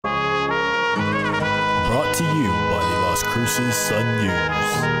Brought to you by the Las Cruces Sun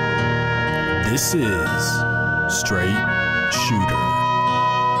News. This is Straight Shooter.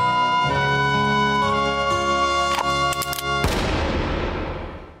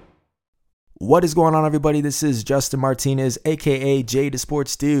 What is going on, everybody? This is Justin Martinez, aka Jay the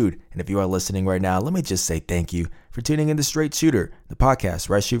Sports Dude. And if you are listening right now, let me just say thank you for tuning in to Straight Shooter, the podcast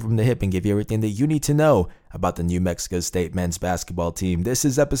where I shoot from the hip and give you everything that you need to know about the New Mexico State men's basketball team. This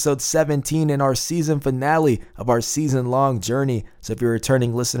is episode 17 in our season finale of our season-long journey. So if you're a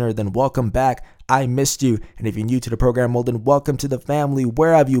returning listener, then welcome back. I missed you. And if you're new to the program, well, then welcome to the family.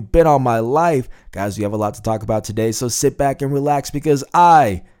 Where have you been all my life? Guys, we have a lot to talk about today, so sit back and relax because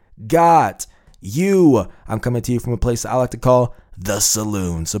I got you. I'm coming to you from a place I like to call the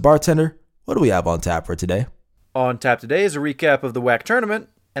Saloon. So bartender, what do we have on tap for today? On tap today is a recap of the WAC tournament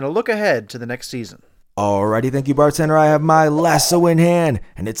and a look ahead to the next season. Alrighty, thank you, bartender. I have my lasso in hand,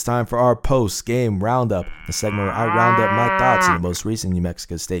 and it's time for our post-game roundup, the segment where I round up my thoughts on the most recent New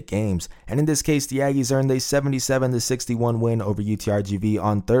Mexico State games. And in this case, the Aggies earned a 77-61 win over UTRGV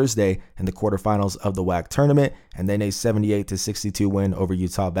on Thursday in the quarterfinals of the WAC tournament, and then a 78-62 win over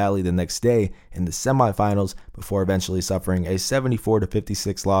Utah Valley the next day in the semifinals, before eventually suffering a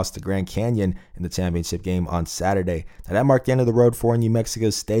 74-56 loss to Grand Canyon in the championship game on Saturday. Now that marked the end of the road for New Mexico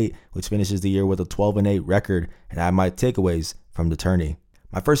State, which finishes the year with a 12-8 record, and I have my takeaways from the tourney.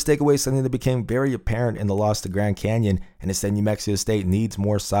 My first takeaway is something that became very apparent in the loss to Grand Canyon, and it's that New Mexico State needs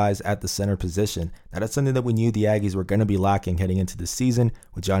more size at the center position. Now that's something that we knew the Aggies were going to be lacking heading into the season,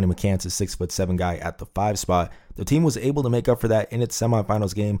 with Johnny McCants, a 6'7" guy at the 5 spot. The team was able to make up for that in its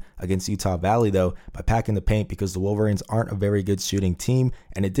semifinals game against Utah Valley, though, by packing the paint because the Wolverines aren't a very good shooting team,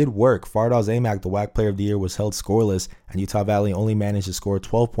 and it did work. Fardaws Aimaq, the WAC Player of the Year, was held scoreless, and Utah Valley only managed to score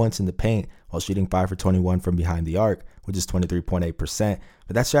 12 points in the paint while shooting 5 for 21 from behind the arc, which is 23.8%.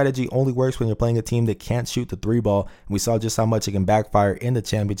 But that strategy only works when you're playing a team that can't shoot the 3-ball, and we saw just how much it can backfire in the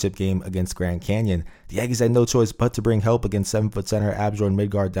championship game against Grand Canyon. The Aggies had no choice but to bring help against 7-foot center Abjorn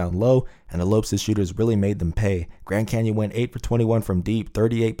Midgard down low, and the Lopes' shooters really made them pay. Grand Canyon went 8 for 21 from deep,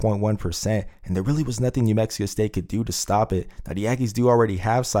 38.1%, and there really was nothing New Mexico State could do to stop it. Now the Aggies do already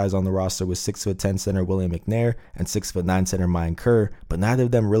have size on the roster with 6'10" center William McNair and 6'9" center Mayan Kerr, but neither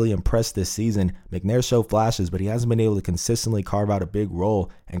of them really impressed this season. McNair showed flashes, but he hasn't been able to consistently carve out a big role,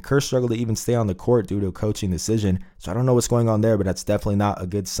 and Kerr struggled to even stay on the court due to a coaching decision, so I don't know what's going on there, but that's definitely not a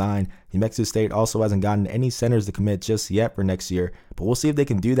good sign. New Mexico State also hasn't gotten any centers to commit just yet for next year, but we'll see if they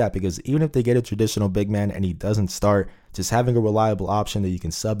can do that, because even if they get a traditional big man and he doesn't start, just having a reliable option that you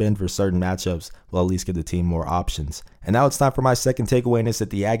can sub in for certain matchups will at least give the team more options. And now it's time for my second takeaway, and it's that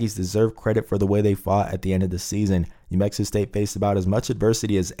the Aggies deserve credit for the way they fought at the end of the season. New Mexico State faced about as much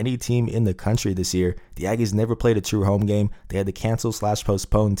adversity as any team in the country this year. The Aggies never played a true home game. They had to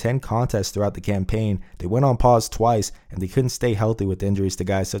cancel/postpone 10 contests throughout the campaign. They went on pause twice, and they couldn't stay healthy with injuries to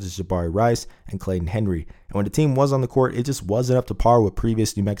guys such as Jabari Rice and Clayton Henry. And when the team was on the court, it just wasn't up to par with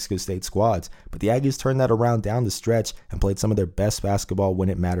previous New Mexico State squads. But the Aggies turned that around down the stretch and played some of their best basketball when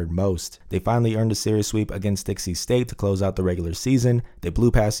it mattered most. They finally earned a series sweep against Dixie State to close out the regular season. They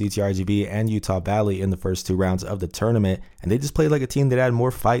blew past UTRGV and Utah Valley in the first 2 rounds of the tournament, and they just played like a team that had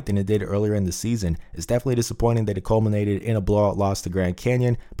more fight than it did earlier in the season. It's definitely disappointing that it culminated in a blowout loss to Grand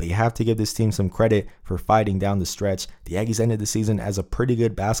Canyon, but you have to give this team some credit for fighting down the stretch. The Aggies ended the season as a pretty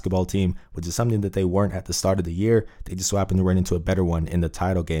good basketball team, which is something that they weren't at the start of the year. They just so happened to run into a better one in the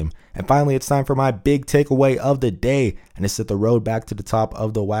title game. And finally, it's time for my big takeaway of the day, and it's that the road back to the top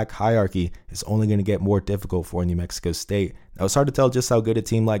of the WAC hierarchy is only going to get more difficult for New Mexico State. Now, it's hard to tell just how good a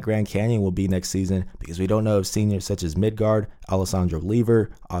team like Grand Canyon will be next season, because we don't know if seniors such as Midgard, Alessandro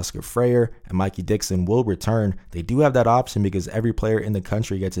Lever, Oscar Freyer, and Mikey Dixon will return. They do have that option because every player in the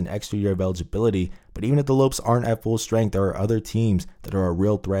country gets an extra year of eligibility, but even if the Lopes aren't at full strength, there are other teams that are a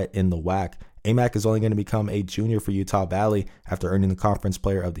real threat in the WAC. Aimaq is only going to become a junior for Utah Valley after earning the Conference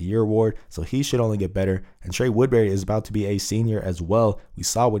Player of the Year award, so he should only get better. And Trey Woodbury is about to be a senior as well. We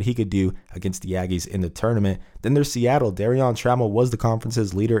saw what he could do against the Aggies in the tournament. Then there's Seattle. Darion Trammell was the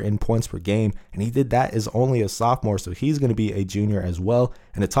conference's leader in points per game, and he did that as only a sophomore, so he's going to be a junior as well.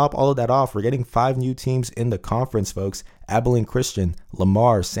 And to top all of that off, we're getting 5 new teams in the conference, folks. Abilene Christian,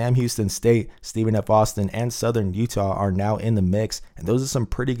 Lamar, Sam Houston State, Stephen F. Austin, and Southern Utah are now in the mix, and those are some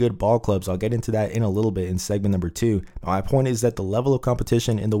pretty good ball clubs. I'll get into that in a little bit in segment number 2. But my point is that the level of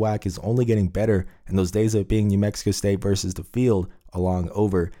competition in the WAC is only getting better, and those days of it being New Mexico State versus the field are long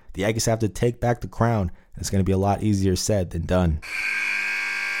over. The Aggies have to take back the crown, and it's going to be a lot easier said than done.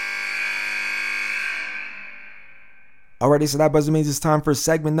 Alrighty, so that buzzer means it's time for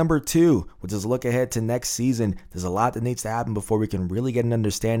segment number 2, which is a look ahead to next season. There's a lot that needs to happen before we can really get an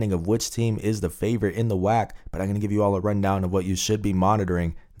understanding of which team is the favorite in the WAC, but I'm going to give you all a rundown of what you should be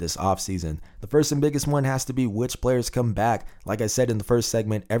monitoring this offseason. The first and biggest one has to be which players come back. Like I said in the first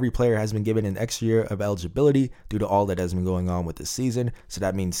segment, every player has been given an extra year of eligibility due to all that has been going on with the season. So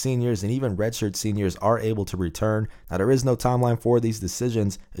that means seniors and even redshirt seniors are able to return. Now there is no timeline for these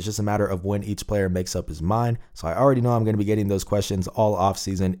decisions. It's just a matter of when each player makes up his mind. So I already know I'm going to be getting those questions all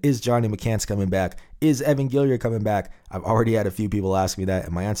offseason. Is Johnny McCants coming back? Is Evan Gilliard coming back? I've already had a few people ask me that,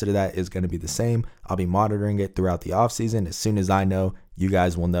 and my answer to that is going to be the same. I'll be monitoring it throughout the offseason. As soon as I know, you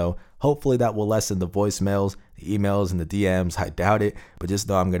guys will know. Hopefully that will lessen the voicemails, the emails, and the DMs. I doubt it, but just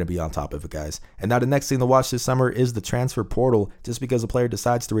know I'm going to be on top of it, guys. And now the next thing to watch this summer is the transfer portal. Just because a player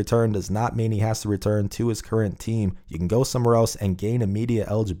decides to return does not mean he has to return to his current team. You can go somewhere else and gain immediate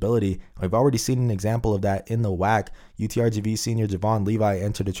eligibility. We've already seen an example of that in the WAC. UTRGV senior Javon Levi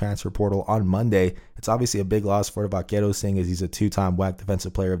entered the transfer portal on Monday. It's obviously a big loss for the Vaqueros, seeing as he's a 2-time WAC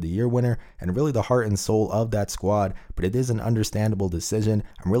Defensive Player of the Year winner and really the heart and soul of that squad, but it is an understandable decision.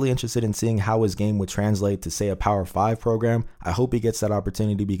 I'm really interested in seeing how his game would translate to, say, a Power 5 program. I hope he gets that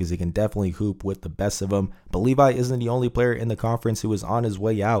opportunity because he can definitely hoop with the best of them. But Levi isn't the only player in the conference who is on his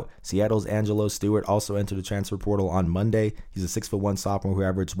way out. Seattle's Angelo Stewart also entered the transfer portal on Monday. He's a 6'1" sophomore who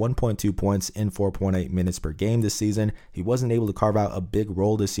averaged 1.2 points in 4.8 minutes per game this season. He wasn't able to carve out a big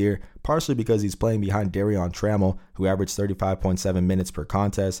role this year, partially because he's playing behind Darion Trammell, who averaged 35.7 minutes per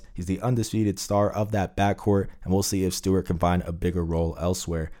contest. He's the undisputed star of that backcourt, and we'll see if Stewart can find a bigger role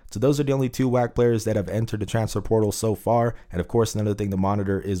elsewhere. So those are the only 2 WAC players that have entered the transfer portal so far. And of course, another thing to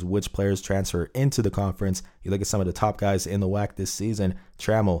monitor is which players transfer into the conference. You look at some of the top guys in the WAC this season: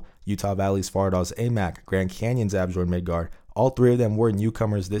 Trammell, Utah Valley's Fardaws Aimaq, Grand Canyon's Abjorn Midgard. All 3 of them were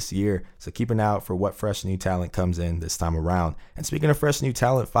newcomers this year, so keep an eye out for what fresh new talent comes in this time around. And speaking of fresh new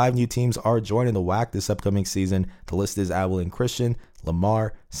talent, 5 new teams are joining the WAC this upcoming season. The list is Abilene Christian,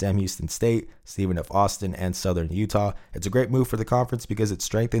 Lamar, Sam Houston State, Stephen F. Austin, and Southern Utah. It's a great move for the conference because it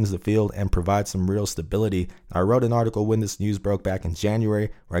strengthens the field and provides some real stability. I wrote an article when this news broke back in January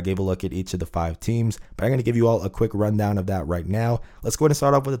where I gave a look at each of the 5 teams, but I'm going to give you all a quick rundown of that right now. Let's go ahead and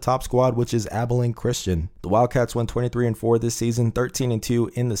start off with the top squad, which is Abilene Christian. The Wildcats went 23-4 this season,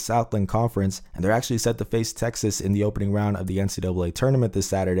 13-2 in the Southland Conference, and they're actually set to face Texas in the opening round of the NCAA tournament this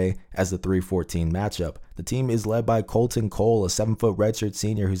Saturday as the 3-14 matchup. The team is led by Colton Cole, a 7-foot redshirt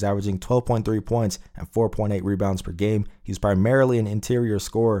senior who's averaging 12.3 points and 4.8 rebounds per game. He's primarily an interior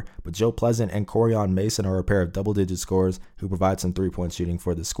scorer, but Joe Pleasant and Corian Mason are a pair of double-digit scorers who provide some three-point shooting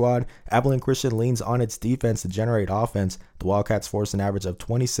for the squad. Abilene Christian leans on its defense to generate offense. The Wildcats force an average of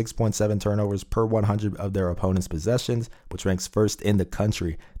 26.7 turnovers per 100 of their opponent's possessions, which ranks first in the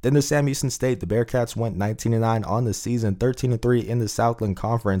country. Then there's Sam Houston State. The Bearcats went 19-9 on the season, 13-3 in the Southland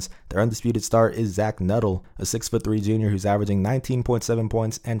Conference. Their undisputed star is Zach Nuttall, a 6'3" junior who's averaging 19.7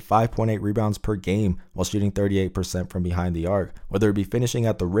 points and 5.8 rebounds per game while shooting 38% from behind the arc. Whether it be finishing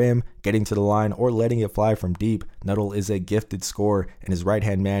at the rim, getting to the line, or letting it fly from deep, Nuttall is a gifted scorer, and his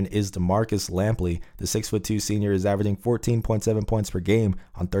right-hand man is DeMarcus Lampley. The 6'2" senior is averaging 14.7 points per game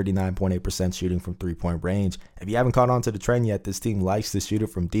on 39.8% shooting from three-point range. If you haven't caught on to the trend yet, this team likes to shoot it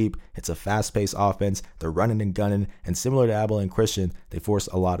from deep. It's a fast-paced offense. They're running and gunning, and similar to Abilene Christian, they force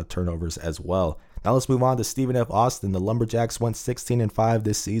a lot of turnovers as well. Now let's move on to Stephen F. Austin. The Lumberjacks went 16-5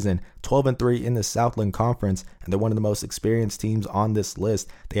 this season, 12-3 in the Southland Conference, and they're one of the most experienced teams on this list.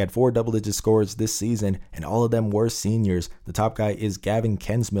 They had 4 double-digit scorers this season, and all of them were seniors. The top guy is Gavin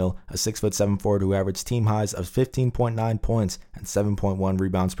Kensmill, a 6'7" forward who averaged team highs of 15.9 points and 7.1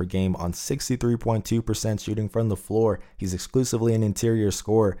 rebounds per game on 63.2% shooting from the floor. He's exclusively an interior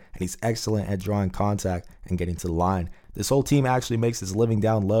scorer, and he's excellent at drawing contact and getting to the line. This whole team actually makes its living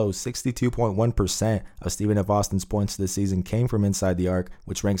down low. 62.1% of Stephen F. Austin's points this season came from inside the arc,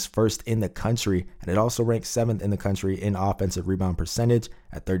 which ranks first in the country, and it also ranks 7th in the country in offensive rebound percentage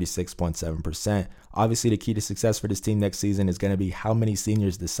at 36.7%. Obviously, the key to success for this team next season is going to be how many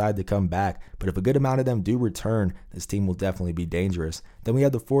seniors decide to come back, but if a good amount of them do return, this team will definitely be dangerous. Then we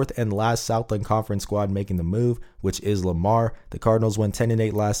have the 4th and last Southland Conference squad making the move, which is Lamar. The Cardinals went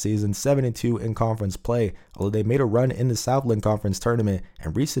 10-8 last season, 7-2 in conference play, although they made a run in the Southland Conference tournament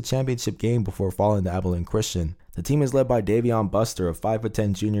and reached the championship game before falling to Abilene Christian. The team is led by Davion Buster, a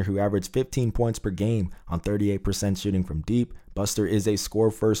 5'10" junior who averaged 15 points per game on 38% shooting from deep. Buster is a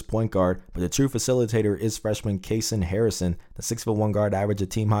score-first point guard, but the true facilitator is freshman Kaysen Harrison. The 6'1" guard averaged a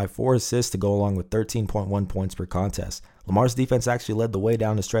team-high 4 assists to go along with 13.1 points per contest. Lamar's defense actually led the way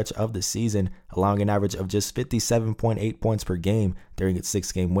down the stretch of the season, allowing an average of just 57.8 points per game during its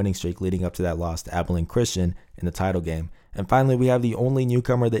 6-game winning streak leading up to that loss to Abilene Christian in the title game. And finally, we have the only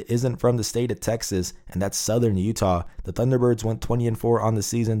newcomer that isn't from the state of Texas, and that's Southern Utah. The Thunderbirds went 20-4 on the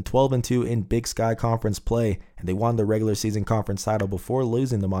season, 12-2 in Big Sky Conference play, and they won the regular season conference title before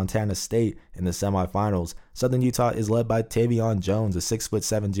losing to Montana State in the semifinals. Southern Utah is led by Tavion Jones, a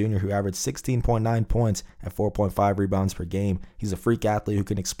 6'7" junior who averaged 16.9 points and 4.5 rebounds per game. He's a freak athlete who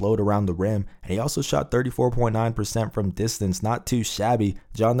can explode around the rim, and he also shot 34.9% from distance, not too shabby.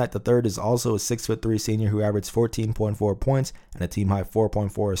 John Knight III is also a 6'3" senior who averaged 14.4 points and a team-high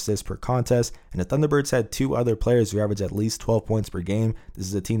 4.4 assists per contest, and the Thunderbirds had 2 other players who average at least 12 points per game. This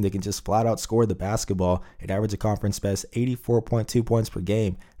is a team that can just flat out score the basketball. It averaged a conference best 84.2 points per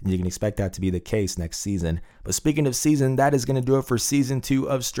game, and you can expect that to be the case next season. But speaking of season, that is going to do it for season 2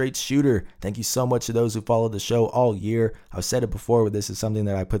 of Straight Shooter. Thank you so much to those who followed the show all year. I've said it before, but this is something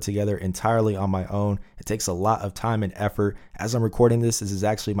that I put together entirely on my own. It takes a lot of time and effort. As I'm recording this is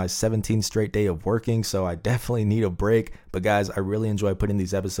actually my 17th straight day of working, so I definitely need a break. But guys, I really enjoy putting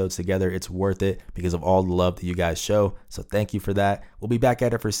these episodes together. It's worth it because of all the love that you guys show. So thank you for that. We'll be back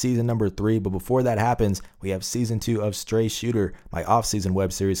at it for season number 3. But before that happens, we have season 2 of Straight Shooter, my off-season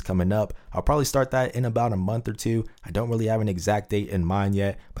web series coming up. I'll probably start that in about a month or 2. I don't really have an exact date in mind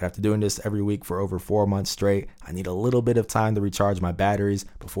yet, but after doing this every week for over 4 months straight, I need a little bit of time to recharge my batteries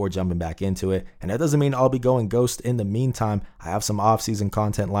before jumping back into it. And that doesn't mean I'll be going ghost in the meantime. I have some off-season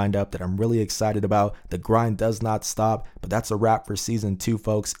content lined up that I'm really excited about. The grind does not stop. But that's a wrap for season 2,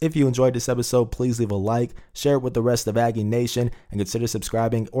 folks. If you enjoyed this episode, please leave a like, share it with the rest of Aggie Nation, and consider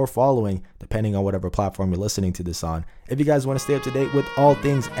subscribing or following, depending on whatever platform you're listening to this on. If you guys want to stay up to date with all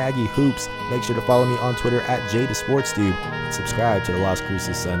things Aggie Hoops, make sure to follow me on Twitter at JTheSportsDude and subscribe to the Las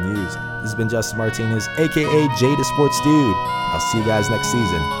Cruces Sun News. This has been Justin Martinez, aka JTheSportsDude. I'll see you guys next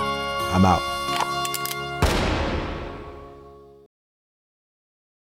season. I'm out.